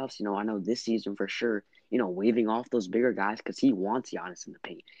the playoffs. I know this season for sure. Waving off those bigger guys because he wants Giannis in the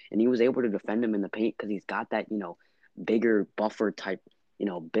paint, and he was able to defend him in the paint because he's got that bigger buffer type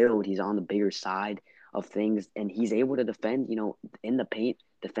build. He's on the bigger side of things, and he's able to defend in the paint,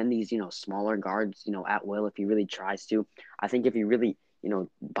 defend these smaller guards at will if he really tries to. I think if he really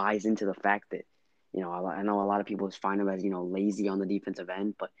buys into the fact that I know a lot of people find him as lazy on the defensive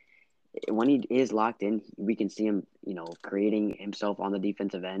end, but when he is locked in, we can see him, creating himself on the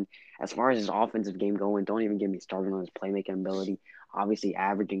defensive end. As far as his offensive game going, don't even get me started on his playmaking ability. Obviously,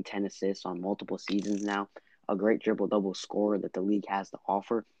 averaging 10 assists on multiple seasons now, a great triple double scorer that the league has to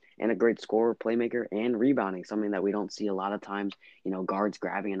offer. and a great scorer, playmaker, and rebounding, something that we don't see a lot of times. Guards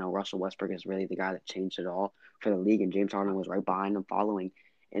grabbing. I know Russell Westbrook is really the guy that changed it all for the league, and James Harden was right behind him following.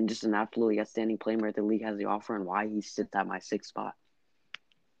 And just an absolutely outstanding playmaker the league has to offer, and why he sits at my sixth spot.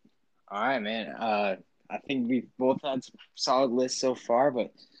 All right, man. I think we've both had some solid lists so far,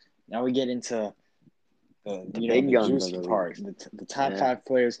 but now we get into The big the guns of juicy the part, league. the top Yeah. 5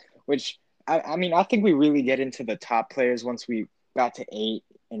 players. Which I think we really get into the top players once we got to 8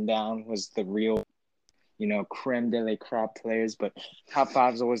 and down was the real creme de la crop players. But top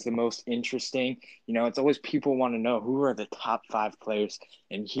 5 is always the most interesting. It's always people want to know who are the top 5 players,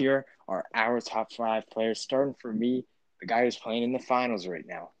 and here are our top 5 players. Starting for me, the guy who's playing in the finals right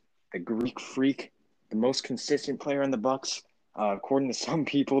now, the Greek Freak, the most consistent player in the Bucks. According to some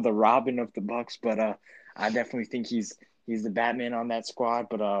people, the Robin of the Bucks, but I definitely think he's the Batman on that squad.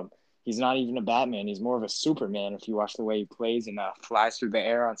 But he's not even a Batman; he's more of a Superman. If you watch the way he plays and flies through the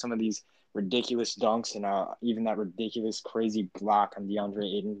air on some of these ridiculous dunks and even that ridiculous crazy block on DeAndre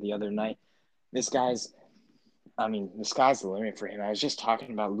Ayton the other night. This guy's, the sky's the limit for him. I was just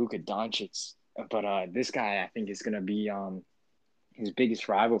talking about Luka Doncic, but this guy I think is going to be his biggest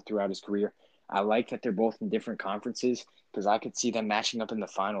rival throughout his career. I like that they're both in different conferences because I could see them matching up in the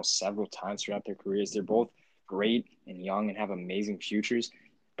finals several times throughout their careers. They're both great and young and have amazing futures.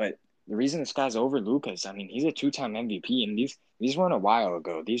 But the reason this guy's over Luka is, he's a 2-time MVP, and these weren't a while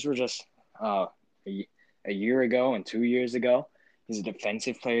ago. These were just uh, a year ago and 2 years ago. He's a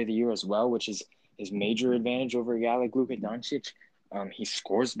defensive player of the year as well, which is his major advantage over a guy like Luka Doncic. He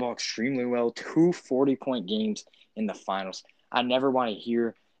scores the ball extremely well, 2 40-point games in the finals. I never want to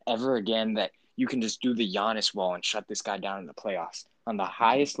hear ever again that you can just do the Giannis wall and shut this guy down in the playoffs. On the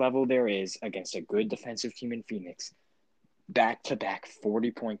highest level there is against a good defensive team in Phoenix, back-to-back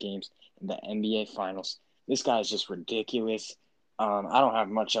 40-point games in the NBA Finals. This guy is just ridiculous. I don't have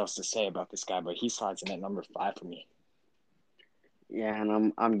much else to say about this guy, but he slides in at number 5 for me. Yeah,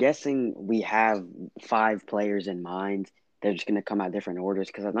 and I'm guessing we have 5 players in mind. They're just gonna come out different orders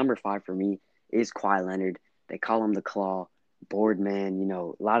because at number 5 for me is Kawhi Leonard. They call him the Claw, Boardman.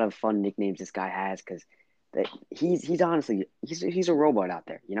 A lot of fun nicknames this guy has because he's honestly he's a robot out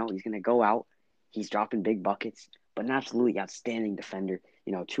there. He's gonna go out, he's dropping big buckets, but an absolutely outstanding defender.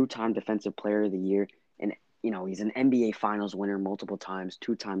 2-time Defensive Player of the Year, and he's an NBA Finals winner multiple times,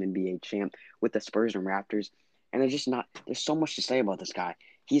 2-time NBA champ with the Spurs and Raptors. And there's so much to say about this guy.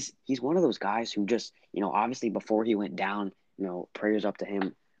 He's one of those guys who just, obviously before he went down, prayers up to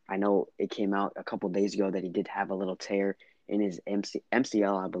him. I know it came out a couple of days ago that he did have a little tear in his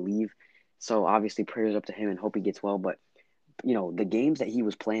MCL, I believe. So obviously prayers up to him and hope he gets well. But, the games that he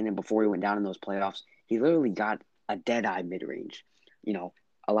was playing in before he went down in those playoffs, he literally got a dead eye mid range.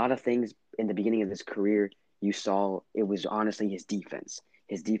 A lot of things in the beginning of his career, you saw it was honestly his defense.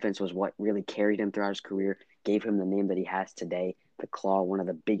 His defense was what really carried him throughout his career, gave him the name that he has today, the Claw, one of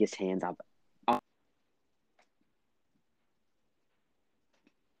the biggest hands I've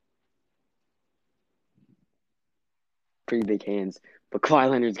pretty big hands, but Kawhi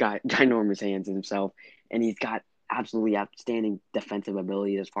Leonard's got ginormous hands himself, and he's got absolutely outstanding defensive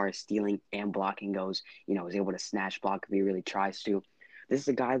ability as far as stealing and blocking goes. He's able to snatch block if he really tries to. This is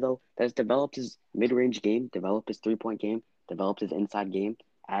a guy though that's developed his mid-range game, developed his three-point game, developed his inside game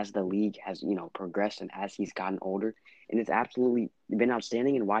as the league has progressed and as he's gotten older, and it's absolutely been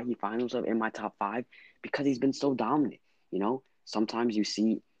outstanding. And why he finds himself in my top 5 because he's been so dominant. Sometimes you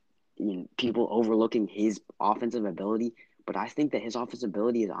see people overlooking his offensive ability, but I think that his offensive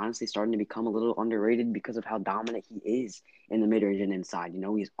ability is honestly starting to become a little underrated because of how dominant he is in the mid range and inside.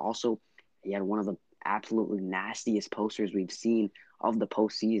 He had one of the absolutely nastiest posters we've seen of the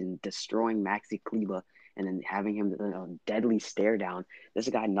postseason, destroying Maxi Kleba and then having him deadly stare down. This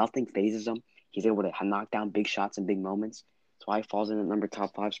guy, nothing phases him. He's able to knock down big shots in big moments. That's why he falls in the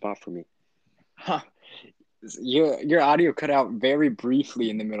top 5 spot for me. Huh. Your audio cut out very briefly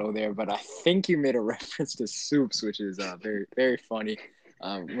in the middle there, but I think you made a reference to Soups, which is very, very funny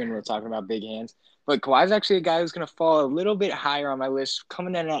when we're talking about big hands. But Kawhi's actually a guy who's going to fall a little bit higher on my list,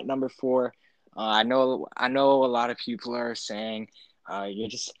 coming in at number 4. I know a lot of people are saying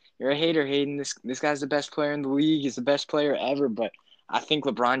you're a hater, Hayden. This guy's the best player in the league. He's the best player ever. But I think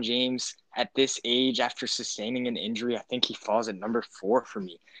LeBron James at this age, after sustaining an injury, I think he falls at number 4 for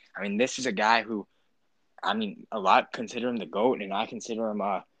me. This is a guy who, a lot consider him the GOAT, and I consider him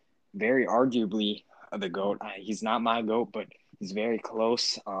very arguably the GOAT. He's not my GOAT, but he's very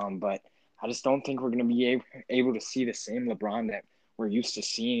close. But I just don't think we're going to be able to see the same LeBron that we're used to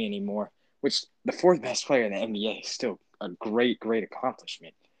seeing anymore, which the 4th best player in the NBA is still a great, great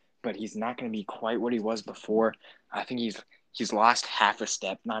accomplishment. But he's not going to be quite what he was before. I think he's lost half a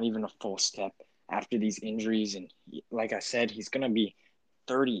step, not even a full step after these injuries. And like I said, he's going to be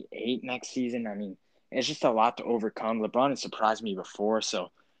 38 next season. I mean, it's just a lot to overcome. LeBron has surprised me before,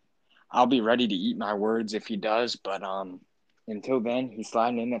 so I'll be ready to eat my words if he does. But until then, he's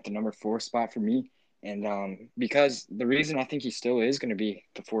sliding in at the number 4 spot for me. And because the reason I think he still is going to be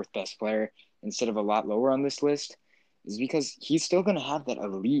the 4th best player instead of a lot lower on this list is because he's still going to have that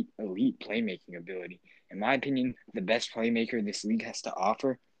elite playmaking ability. In my opinion, the best playmaker this league has to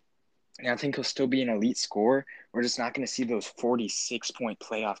offer. And I think he'll still be an elite scorer. We're just not going to see those 46-point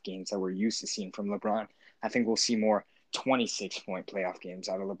playoff games that we're used to seeing from LeBron. I think we'll see more 26-point playoff games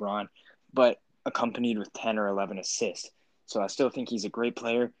out of LeBron, but accompanied with 10 or 11 assists. So I still think he's a great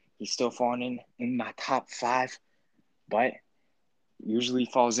player. He's still falling in my top 5, but usually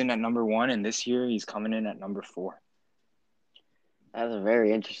falls in at number 1, and this year he's coming in at number 4. That's a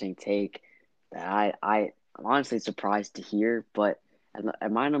very interesting take that I'm honestly surprised to hear. But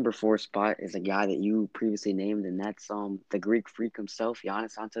at my number 4 spot is a guy that you previously named, and that's the Greek freak himself,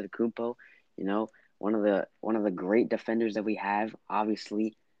 Giannis Antetokounmpo. You know, one of the great defenders that we have.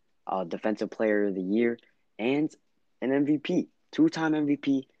 Obviously, Defensive Player of the Year and an MVP, 2-time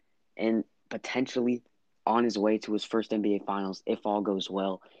MVP, and potentially on his way to his first NBA Finals if all goes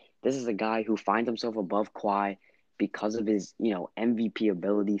well. This is a guy who finds himself above Kawhi because of his, MVP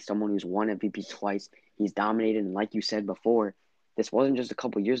ability, someone who's won MVP twice. He's dominated. And like you said before, this wasn't just a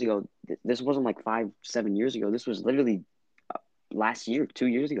couple years ago. This wasn't like 5, 7 years ago. This was literally last year, 2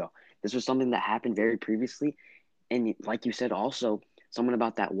 years ago. This was something that happened very previously. And like you said, also, someone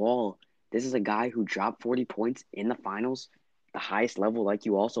about that wall. This is a guy who dropped 40 points in the finals, the highest level, like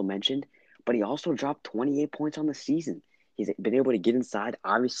you also mentioned, but he also dropped 28 points on the season. He's been able to get inside.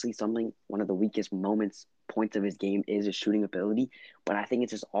 Obviously, one of the weakest points of his game is his shooting ability, but I think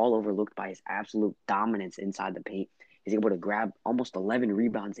it's just all overlooked by his absolute dominance inside the paint. He's able to grab almost 11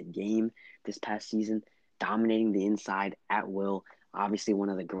 rebounds a game this past season, dominating the inside at will. Obviously, one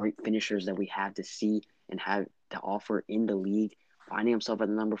of the great finishers that we have to see and have to offer in the league, finding himself at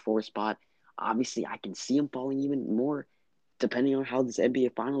the number 4 spot. Obviously, I can see him falling even more depending on how this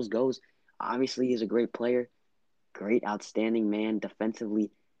NBA Finals goes. Obviously, he's a great player, great, outstanding man defensively.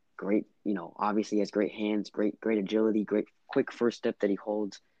 Great, obviously has great hands, great agility, great quick first step that he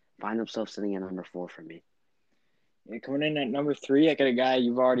holds. Find himself sitting at number 4 for me. Yeah, coming in at number 3, I got a guy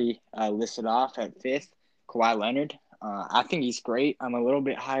you've already listed off at 5th, Kawhi Leonard. I think he's great. I'm a little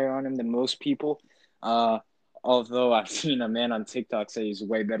bit higher on him than most people. Uh, Although I've seen a man on TikTok say he's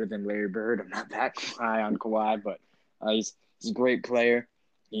way better than Larry Bird. I'm not that high on Kawhi, but he's a great player.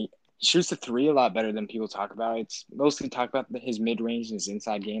 He shoots the 3 a lot better than people talk about. It's mostly talk about his mid-range and his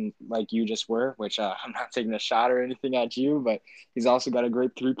inside game like you just were, which I'm not taking a shot or anything at you, but he's also got a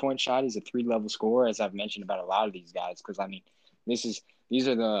great 3-point shot. He's a 3-level scorer, as I've mentioned about a lot of these guys, because, I mean, these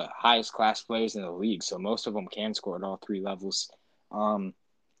are the highest class players in the league, so most of them can score at all 3 levels.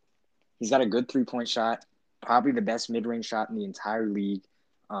 He's got a good 3-point shot, probably the best mid-range shot in the entire league.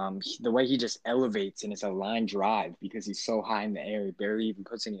 The way he just elevates and it's a line drive because he's so high in the air, he barely even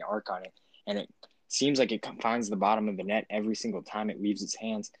puts any arc on it, and it seems like it finds the bottom of the net every single time it leaves his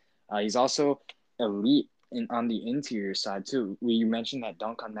hands. He's also elite on the interior side too. You mentioned that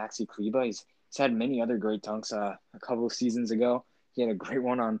dunk on Maxi Kleba. He's had many other great dunks. A couple of seasons ago, he had a great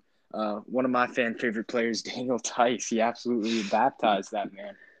one on one of my fan favorite players, Daniel Tice. He absolutely baptized that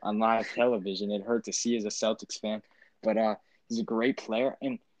man on live television. It hurt to see as a Celtics fan, but he's a great player.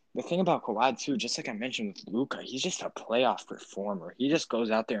 And the thing about Kawhi, too, just like I mentioned with Luka, he's just a playoff performer. He just goes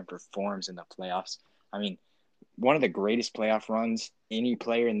out there and performs in the playoffs. I mean, one of the greatest playoff runs any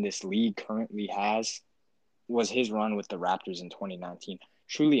player in this league currently has was his run with the Raptors in 2019.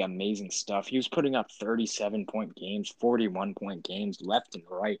 Truly amazing stuff. He was putting up 37-point games, 41-point games left and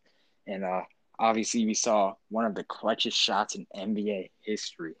right. And obviously, we saw one of the clutchest shots in NBA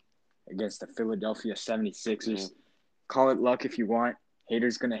history against the Philadelphia 76ers. Mm-hmm. Call it luck if you want.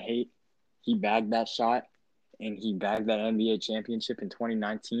 Haters going to hate. He bagged that shot, and he bagged that NBA championship in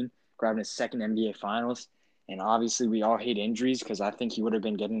 2019, grabbing his second NBA Finals. And obviously, we all hate injuries because I think he would have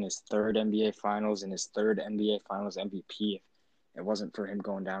been getting his third NBA Finals and his third NBA Finals MVP if it wasn't for him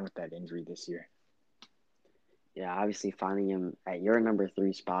going down with that injury this year. Yeah, obviously finding him at your number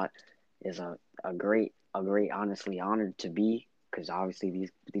 3 spot is a great, honestly honored to be, because obviously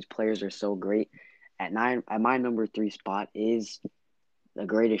these players are so great. At my number 3 spot is the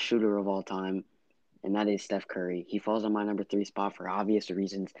greatest shooter of all time, and that is Steph Curry. He falls on my number 3 spot for obvious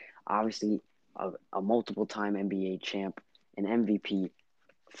reasons. Obviously, a multiple-time NBA champ, an MVP,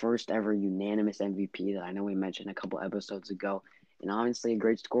 first ever unanimous MVP that I know we mentioned a couple episodes ago, and obviously a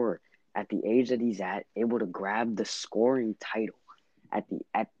great scorer. at the age that he's at, able to grab the scoring title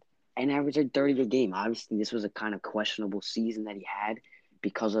at and averaging 30 a game. Obviously, this was a kind of questionable season that he had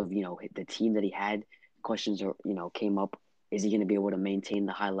because of the team that he had. Questions are came up. Is he going to be able to maintain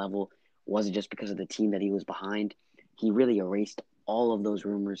the high level? Was it just because of the team that he was behind? He really erased all of those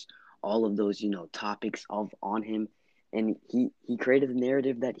rumors, all of those topics of on him, and he created the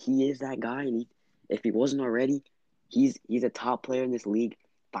narrative that he is that guy. And if he wasn't already, he's a top player in this league.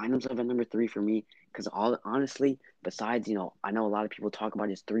 Find himself at number 3 for me. Because honestly, besides, I know a lot of people talk about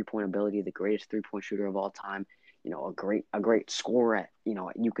his 3-point ability, the greatest 3-point shooter of all time, a great scorer at,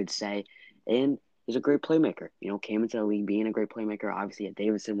 you could say, and he's a great playmaker. Came into the league being a great playmaker. Obviously, at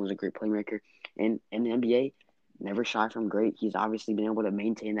Davidson was a great playmaker, and in the NBA, never shy from great. He's obviously been able to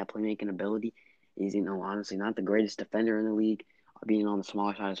maintain that playmaking ability. He's, honestly not the greatest defender in the league, being on the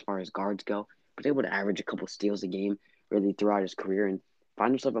smaller side as far as guards go, but able to average a couple steals a game really throughout his career and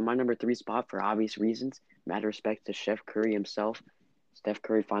find himself at my number 3 spot for obvious reasons. Mad respect to Steph Curry himself. Steph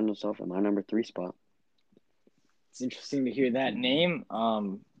Curry finds himself at my number 3 spot. It's interesting to hear that name,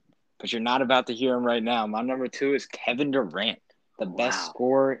 but you're not about to hear him right now. My number 2 is Kevin Durant, the best Wow.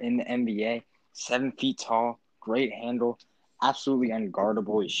 scorer in the NBA. 7 feet tall, great handle, absolutely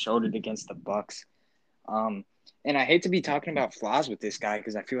unguardable. He showed it against the Bucks. And I hate to be talking about flaws with this guy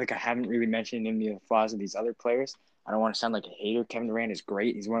because I feel like I haven't really mentioned any of the flaws of these other players. I don't want to sound like a hater. Kevin Durant is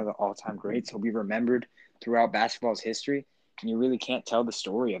great. He's one of the all-time greats. He'll be remembered throughout basketball's history. And you really can't tell the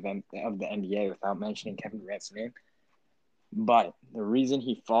story of the NBA without mentioning Kevin Durant's name. But the reason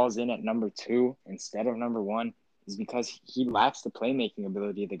he falls in at number 2 instead of number 1 is because he lacks the playmaking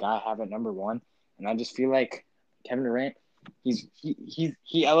ability the guy have at number 1. And I just feel like Kevin Durant,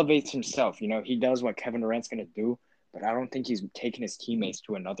 he elevates himself. He does what Kevin Durant's going to do, but I don't think he's taking his teammates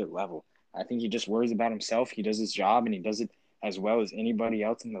to another level. I think he just worries about himself. He does his job, and he does it as well as anybody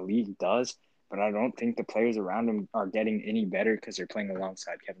else in the league does. But I don't think the players around him are getting any better because they're playing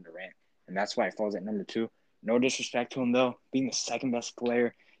alongside Kevin Durant. And that's why he falls at number 2. No disrespect to him, though. Being the second best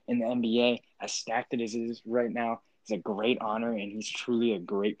player in the NBA, as stacked as it is right now, is a great honor, and he's truly a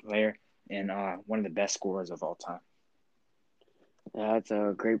great player and one of the best scorers of all time. Yeah, that's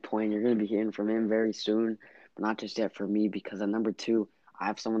a great point. You're going to be hearing from him very soon, but not just yet for me because at number 2, I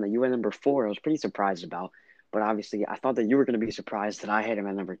have someone that you had number 4. I was pretty surprised about, but obviously I thought that you were going to be surprised that I had him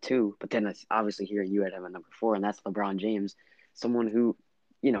at number 2. But then it's obviously here you had him at number 4, and that's LeBron James, someone who,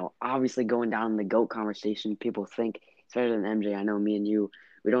 obviously going down the GOAT conversation, people think it's better than MJ. I know me and you,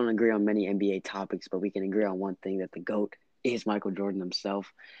 we don't agree on many NBA topics, but we can agree on one thing that the GOAT is Michael Jordan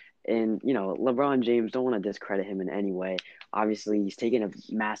himself. And, LeBron James, don't want to discredit him in any way. Obviously, he's taken a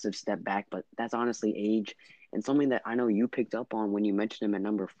massive step back, but that's honestly age. And something that I know you picked up on when you mentioned him at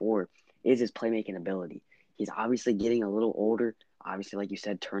number 4 is his playmaking ability. He's obviously getting a little older. Obviously, like you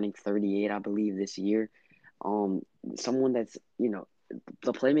said, turning 38, I believe, this year. Someone that's,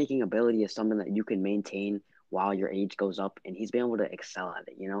 the playmaking ability is something that you can maintain while your age goes up, and he's been able to excel at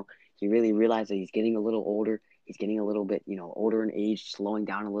it. He really realized that he's getting a little older. He's getting a little bit, older in age, slowing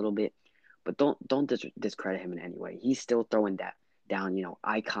down a little bit. But don't discredit him in any way. He's still throwing that down,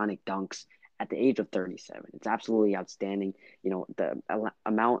 iconic dunks at the age of 37. It's absolutely outstanding. The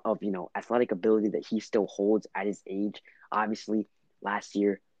amount of athletic ability that he still holds at his age. Obviously, last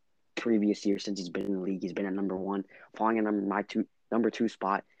year, previous year since he's been in the league, he's been at number 1, falling in number 2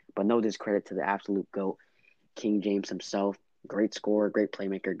 spot. But no discredit to the absolute GOAT, King James himself. Great scorer, great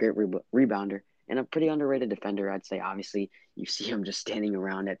playmaker, great rebounder, and a pretty underrated defender, I'd say. Obviously, you see him just standing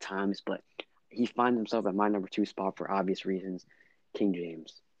around at times, but he finds himself at my number 2 spot for obvious reasons, King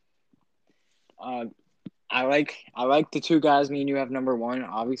James. I like the 2 guys me and you have number 1.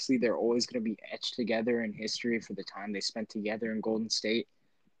 Obviously, they're always going to be etched together in history for the time they spent together in Golden State.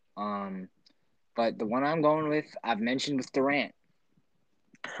 But the one I'm going with, I've mentioned with Durant.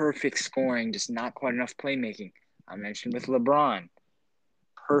 Perfect scoring, just not quite enough playmaking. I mentioned with LeBron.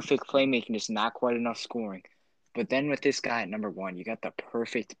 Perfect playmaking, just not quite enough scoring. But then with this guy at number 1, you got the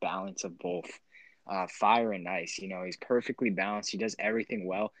perfect balance of both. Fire and ice. He's perfectly balanced. He does everything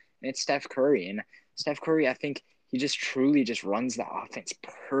well. And it's Steph Curry. And Steph Curry, I think he just truly just runs the offense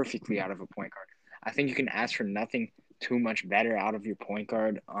perfectly out of a point guard. I think you can ask for nothing too much better out of your point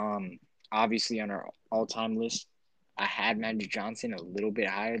guard. Obviously, on our all-time list, I had Magic Johnson a little bit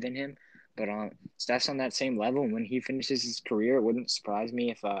higher than him. But Steph's on that same level. And when he finishes his career, it wouldn't surprise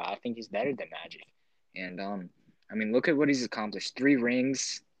me if I think he's better than Magic. And, look at what he's accomplished. 3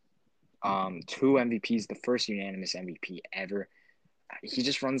 rings, 2 MVPs, the first unanimous MVP ever. He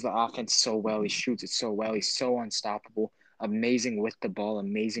just runs the offense so well. He shoots it so well. He's so unstoppable. Amazing with the ball,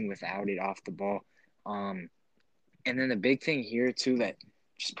 amazing without it off the ball. And then the big thing here, too, that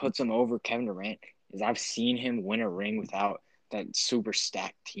just puts him over Kevin Durant is I've seen him win a ring without that super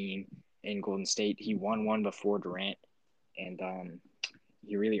stacked team in Golden State. He won one before Durant, and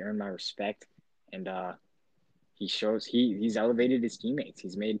he really earned my respect. And he's elevated his teammates.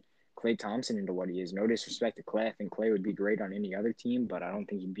 He's made Klay Thompson into what he is. No disrespect to Klay. I think Klay would be great on any other team, but I don't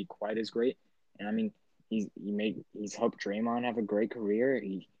think he'd be quite as great. And I mean, he's helped Draymond have a great career.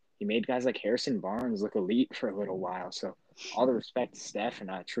 He made guys like Harrison Barnes look elite for a little while. So all the respect to Steph, and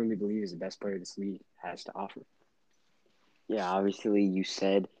I truly believe he's the best player this league has to offer. Yeah, obviously you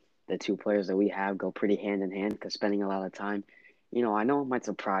said the two players that we have go pretty hand in hand because spending a lot of time, I know it might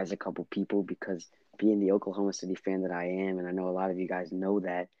surprise a couple people because being the Oklahoma City fan that I am, and I know a lot of you guys know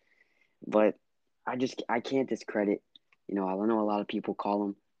that, but I can't discredit, I know a lot of people call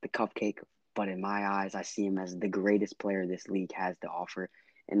him the cupcake, but in my eyes, I see him as the greatest player this league has to offer,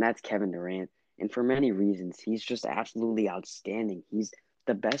 and that's Kevin Durant. And for many reasons, he's just absolutely outstanding. He's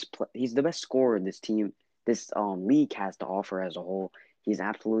the best scorer this league has to offer as a whole. He's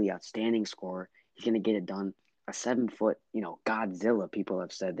absolutely outstanding scorer. He's gonna get it done. A 7 foot, Godzilla. People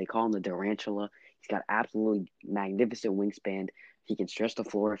have said they call him the Durantula. He's got absolutely magnificent wingspan. He can stretch the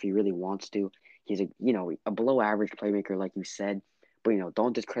floor if he really wants to. He's a below average playmaker, like you said, but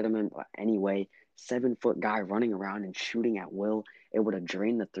don't discredit him anyway. 7 foot guy running around and shooting at will, able to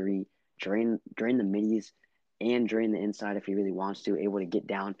drain the three, drain the middies, and drain the inside if he really wants to. Able to get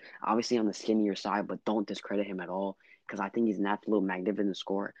down, obviously on the skinnier side, but don't discredit him at all because I think he's an absolute magnificent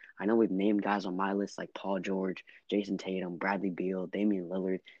scorer. I know we've named guys on my list like Paul George, Jason Tatum, Bradley Beal, Damian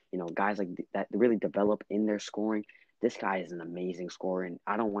Lillard. Guys like that really develop in their scoring. This guy is an amazing scorer, and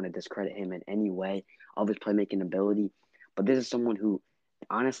I don't want to discredit him in any way of his playmaking ability. But this is someone who,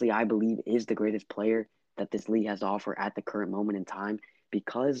 honestly, I believe is the greatest player that this league has to offer at the current moment in time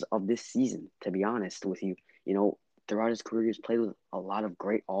because of this season, to be honest with you. Throughout his career, he's played with a lot of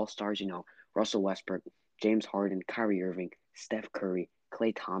great all stars, Russell Westbrook, James Harden, Kyrie Irving, Steph Curry,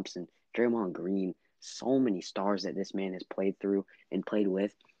 Klay Thompson, Draymond Green, so many stars that this man has played through and played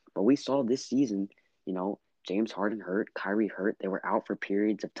with. But we saw this season, you know, James Harden hurt, Kyrie hurt. They were out for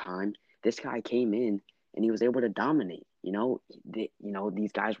periods of time. This guy came in and he was able to dominate.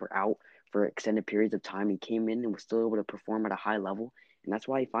 These guys were out for extended periods of time. He came in and was still able to perform at a high level, and that's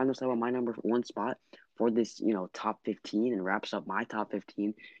why he finds himself on my number one spot for this, top 15 and wraps up my top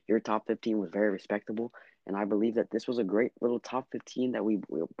 15. Your top 15 was very respectable, and I believe that this was a great little top 15 that we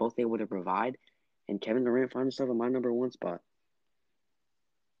were both able to provide. And Kevin Durant finds himself on my number one spot.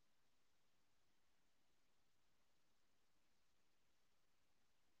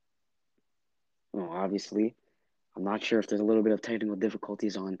 Well, obviously, I'm not sure if there's a little bit of technical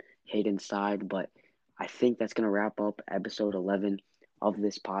difficulties on Hayden's side, but I think that's going to wrap up episode 11 of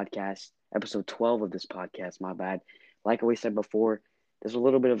this podcast, episode 12 of this podcast, my bad. Like we said before, this was a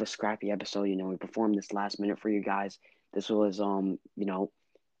little bit of a scrappy episode. We performed this last minute for you guys. This was,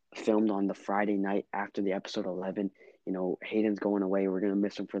 filmed on the Friday night after the episode 11. Hayden's going away. We're going to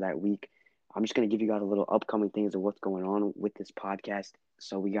miss him for that week. I'm just going to give you guys a little upcoming things of what's going on with this podcast.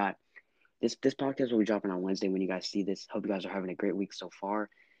 So we got this podcast will be dropping on Wednesday when you guys see this. Hope you guys are having a great week so far.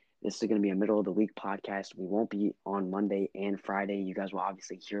 This is going to be a middle of the week podcast. We won't be on Monday and Friday. You guys will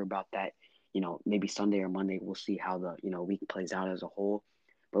obviously hear about that, maybe Sunday or Monday. We'll see how the, week plays out as a whole.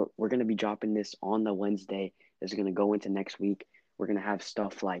 But we're going to be dropping this on the Wednesday. This is going to go into next week. We're going to have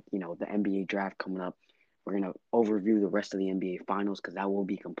stuff like, the NBA draft coming up. We're going to overview the rest of the NBA finals because that will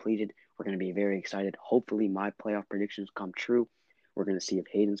be completed. We're going to be very excited. Hopefully my playoff predictions come true. We're going to see if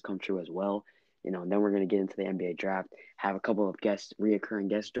Hayden's come true as well. And then we're going to get into the NBA draft, have a couple of reoccurring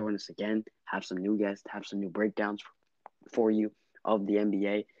guests join us again, have some new guests, have some new breakdowns for you of the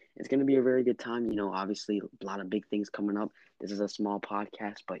NBA. It's going to be a very good time. Obviously a lot of big things coming up. This is a small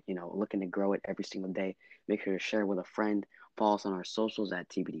podcast, but, looking to grow it every single day. Make sure to share with a friend. Follow us on our socials at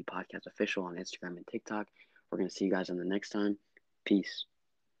TBD Podcast Official on Instagram and TikTok. We're going to see you guys on the next time. Peace.